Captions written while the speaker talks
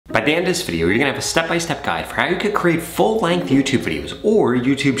By the end of this video, you're gonna have a step-by-step guide for how you could create full-length YouTube videos or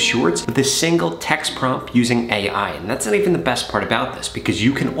YouTube Shorts with a single text prompt using AI. And that's not even the best part about this, because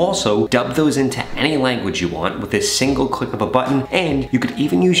you can also dub those into any language you want with a single click of a button, and you could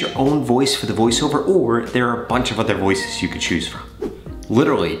even use your own voice for the voiceover, or there are a bunch of other voices you could choose from.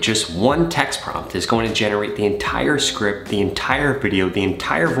 Literally, just one text prompt is going to generate the entire script, the entire video, the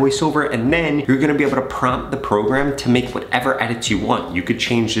entire voiceover, and then you're gonna be able to prompt the program to make whatever edits you want. You could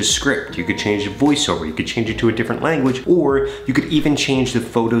change the script, you could change the voiceover, you could change it to a different language, or you could even change the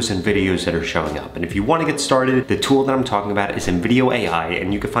photos and videos that are showing up. And if you wanna get started, the tool that I'm talking about is InVideo AI,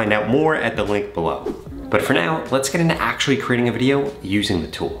 and you can find out more at the link below. But for now, let's get into actually creating a video using the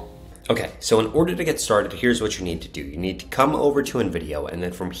tool. Okay, so in order to get started, here's what you need to do. You need to come over to InVideo, and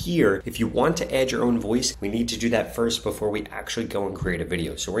then from here, if you want to add your own voice, we need to do that first before we actually go and create a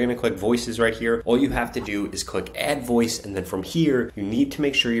video. So we're gonna click voices right here. All you have to do is click add voice, and then from here, you need to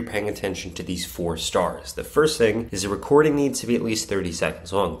make sure you're paying attention to these 4 stars. The first thing is the recording needs to be at least 30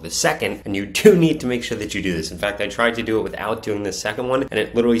 seconds long. The second, and you do need to make sure that you do this. In fact, I tried to do it without doing the second one, and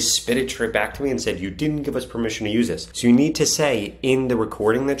it literally spit it straight back to me and said, you didn't give us permission to use this. So you need to say in the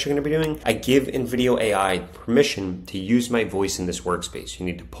recording that you're gonna be doing, I give InVideo AI permission to use my voice in this workspace. You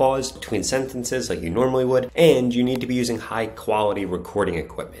need to pause between sentences like you normally would, and you need to be using high quality recording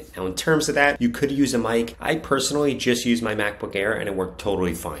equipment. Now in terms of that, you could use a mic. I personally just use my MacBook Air and it worked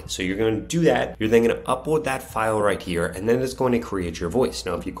totally fine. So you're going to do that. You're then going to upload that file right here, and then it's going to create your voice.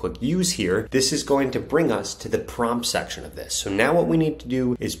 Now if you click use here, this is going to bring us to the prompt section of this. So now what we need to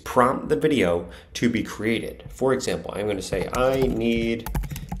do is prompt the video to be created. For example, I'm going to say, I need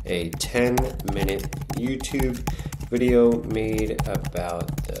a 10-minute YouTube video made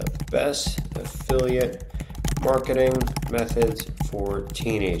about the best affiliate marketing methods for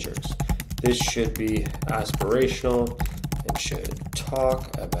teenagers. This should be aspirational and should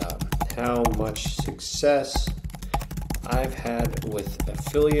talk about how much success I've had with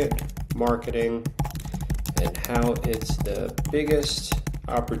affiliate marketing and how it's the biggest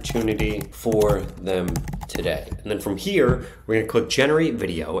opportunity for them today. And then from here, we're gonna click generate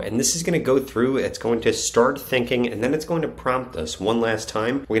video, and this is gonna go through, it's going to start thinking, and then it's going to prompt us one last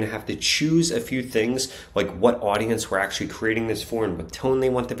time. We're gonna have to choose a few things, like what audience we're actually creating this for and what tone they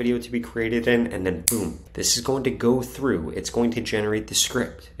want the video to be created in, and then boom, this is going to go through. It's going to generate the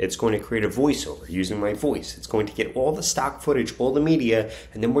script. It's going to create a voiceover using my voice. It's going to get all the stock footage, all the media,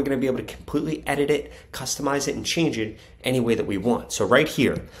 and then we're gonna be able to completely edit it, customize it, and change it any way that we want. So right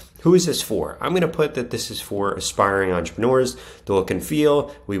here, who is this for? I'm gonna put that this is for aspiring entrepreneurs. The look and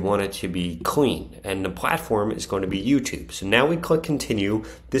feel, we want it to be clean, and the platform is going to be YouTube. So now we click continue.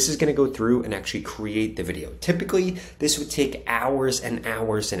 This is gonna go through and actually create the video. Typically, this would take hours and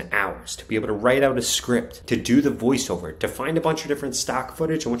hours and hours to be able to write out a script, to do the voiceover, to find a bunch of different stock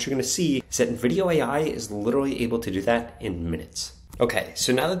footage, and what you're gonna see is that InVideo AI is literally able to do that in minutes. Okay,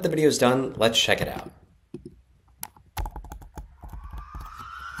 so now that the video is done, let's check it out.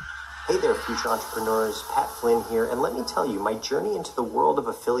 Hey there, future entrepreneurs, Pat Flynn here, and let me tell you, my journey into the world of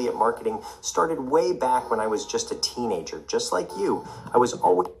affiliate marketing started way back when I was just a teenager. Just like you, I was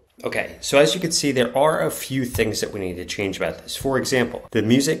always... Okay, so as you can see, there are a few things that we need to change about this. For example, the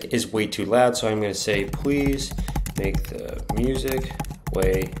music is way too loud, so I'm going to say, please make the music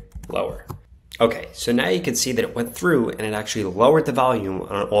way lower. Okay, so now you can see that it went through and it actually lowered the volume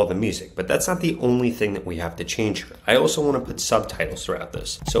on all the music, but that's not the only thing that we have to change here. I also want to put subtitles throughout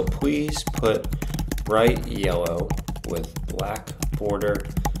this. So please put bright yellow with black border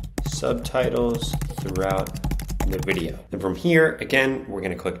subtitles throughout the video. And from here, again, we're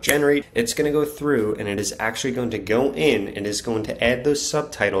going to click generate. It's going to go through and it is actually going to go in and is going to add those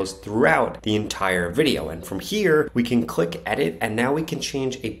subtitles throughout the entire video. And from here, we can click edit, and now we can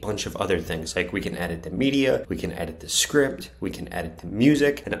change a bunch of other things. Like we can edit the media, we can edit the script, we can edit the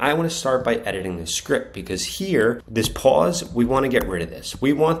music. And I want to start by editing the script, because here, this pause, we want to get rid of this.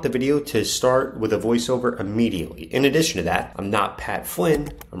 We want the video to start with a voiceover immediately. In addition to that, I'm not Pat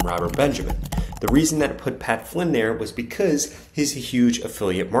Flynn, I'm Robert Benjamin. The reason that I put Pat Flynn there was because he's a huge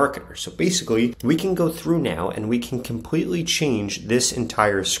affiliate marketer. So basically, we can go through now and we can completely change this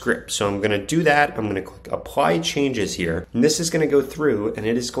entire script. So I'm going to do that. I'm going to click apply changes here. And this is going to go through and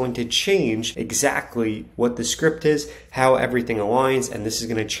it is going to change exactly what the script is, how everything aligns. And this is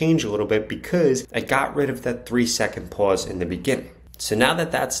going to change a little bit because I got rid of that 3-second pause in the beginning. So now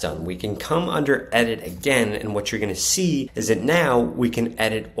that that's done, we can come under edit again, and what you're gonna see is that now we can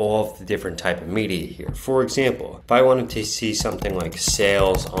edit all of the different type of media here. For example, if I wanted to see something like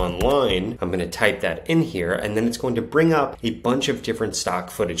sales online, I'm gonna type that in here, and then it's going to bring up a bunch of different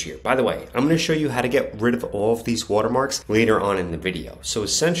stock footage here. By the way, I'm gonna show you how to get rid of all of these watermarks later on in the video. So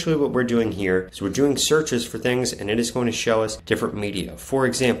essentially what we're doing here is we're doing searches for things, and it is going to show us different media. For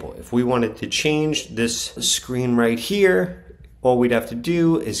example, if we wanted to change this screen right here, all we'd have to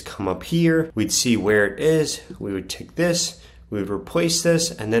do is come up here, we'd see where it is, we would take this, we would replace this,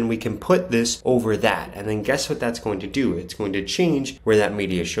 and then we can put this over that. And then guess what that's going to do? It's going to change where that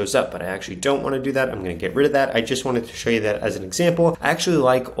media shows up, but I actually don't want to do that. I'm going to get rid of that. I just wanted to show you that as an example. I actually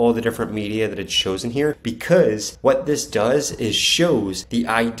like all the different media that it shows in here, because what this does is shows the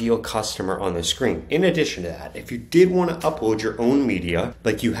ideal customer on the screen. In addition to that, if you did want to upload your own media,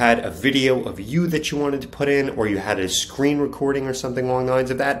 like you had a video of you that you wanted to put in, or you had a screen recording or something along the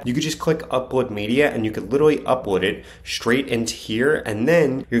lines of that, you could just click upload media, and you could literally upload it straight into here, and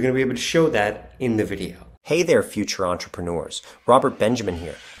then you're going to be able to show that in the video. Hey there, future entrepreneurs. Robert Benjamin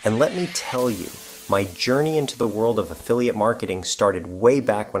here, and let me tell you, my journey into the world of affiliate marketing started way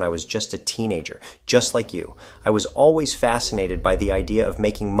back when I was just a teenager, just like you. I was always fascinated by the idea of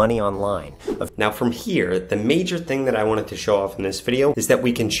making money online. Now from here, the major thing that I wanted to show off in this video is that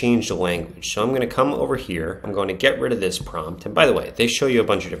we can change the language. So I'm going to come over here, I'm going to get rid of this prompt. And by the way, they show you a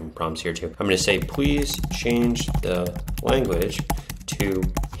bunch of different prompts here too. I'm going to say, please change the language to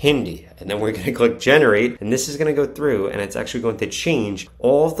Hindi, and then we're going to click generate, and this is going to go through, and it's actually going to change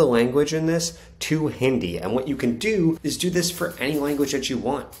all of the language in this to Hindi. And what you can do is do this for any language that you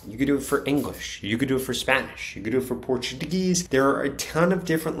want. You could do it for English, you could do it for Spanish, you could do it for Portuguese. There are a ton of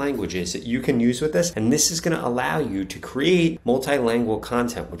different languages that you can use with this, and this is going to allow you to create multilingual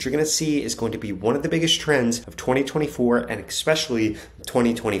content. What you're going to see is going to be one of the biggest trends of 2024, and especially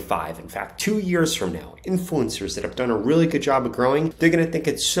 2025. In fact, 2 years from now, influencers that have done a really good job of growing, they're going to think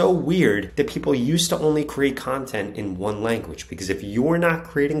it's so weird that people used to only create content in one language, because if you're not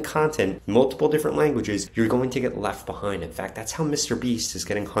creating content in multiple different languages, you're going to get left behind. In fact, that's how Mr. Beast is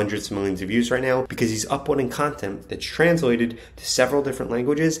getting hundreds of millions of views right now, because he's uploading content that's translated to several different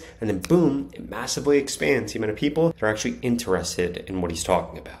languages, and then boom, it massively expands the amount of people that are actually interested in what he's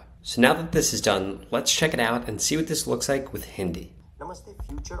talking about. So now that this is done, let's check it out and see what this looks like with Hindi. नमस्ते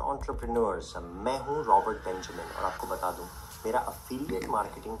future entrepreneurs, मैं हूं Robert Benjamin, और आपको बता दूं, मेरा affiliate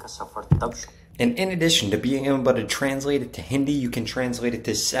marketing का सफर तब शुरू। And in addition to being able to translate it to Hindi, you can translate it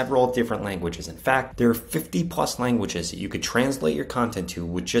to several different languages. In fact, there are 50 plus languages that you could translate your content to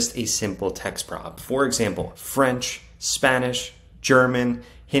with just a simple text prompt. For example, French, Spanish, German,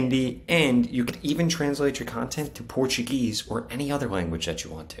 Hindi, and you could even translate your content to Portuguese or any other language that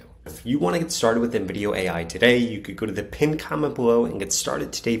you want to. If you want to get started with InVideo AI today, you could go to the pinned comment below and get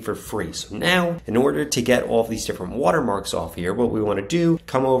started today for free. So now, in order to get all of these different watermarks off here, what we want to do,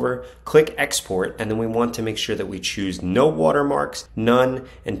 come over, click export, and then we want to make sure that we choose no watermarks, none,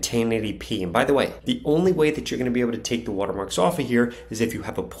 and 1080p. And by the way, the only way that you're going to be able to take the watermarks off of here is if you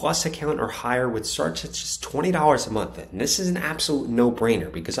have a Plus account or higher, which starts at just $20 a month. And this is an absolute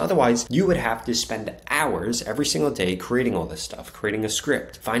no-brainer, because otherwise you would have to spend hours every single day creating all this stuff, creating a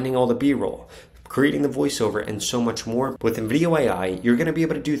script, finding all the B-roll, creating the voiceover, and so much more. With InVideo AI, you're going to be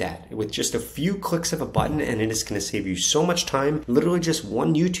able to do that with just a few clicks of a button, and it is going to save you so much time. Literally just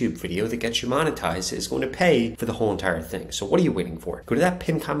one YouTube video that gets you monetized is going to pay for the whole entire thing. So what are you waiting for? Go to that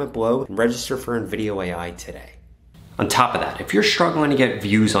pinned comment below and register for InVideo AI today. On top of that, if you're struggling to get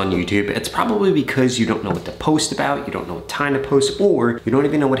views on YouTube, it's probably because you don't know what to post about, you don't know what time to post, or you don't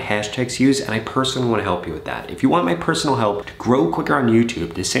even know what hashtags to use, and I personally want to help you with that. If you want my personal help to grow quicker on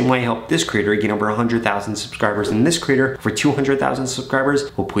YouTube, the same way I helped this creator get over 100,000 subscribers and this creator for 200,000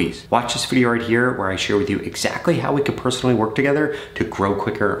 subscribers, well please, watch this video right here where I share with you exactly how we could personally work together to grow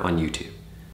quicker on YouTube.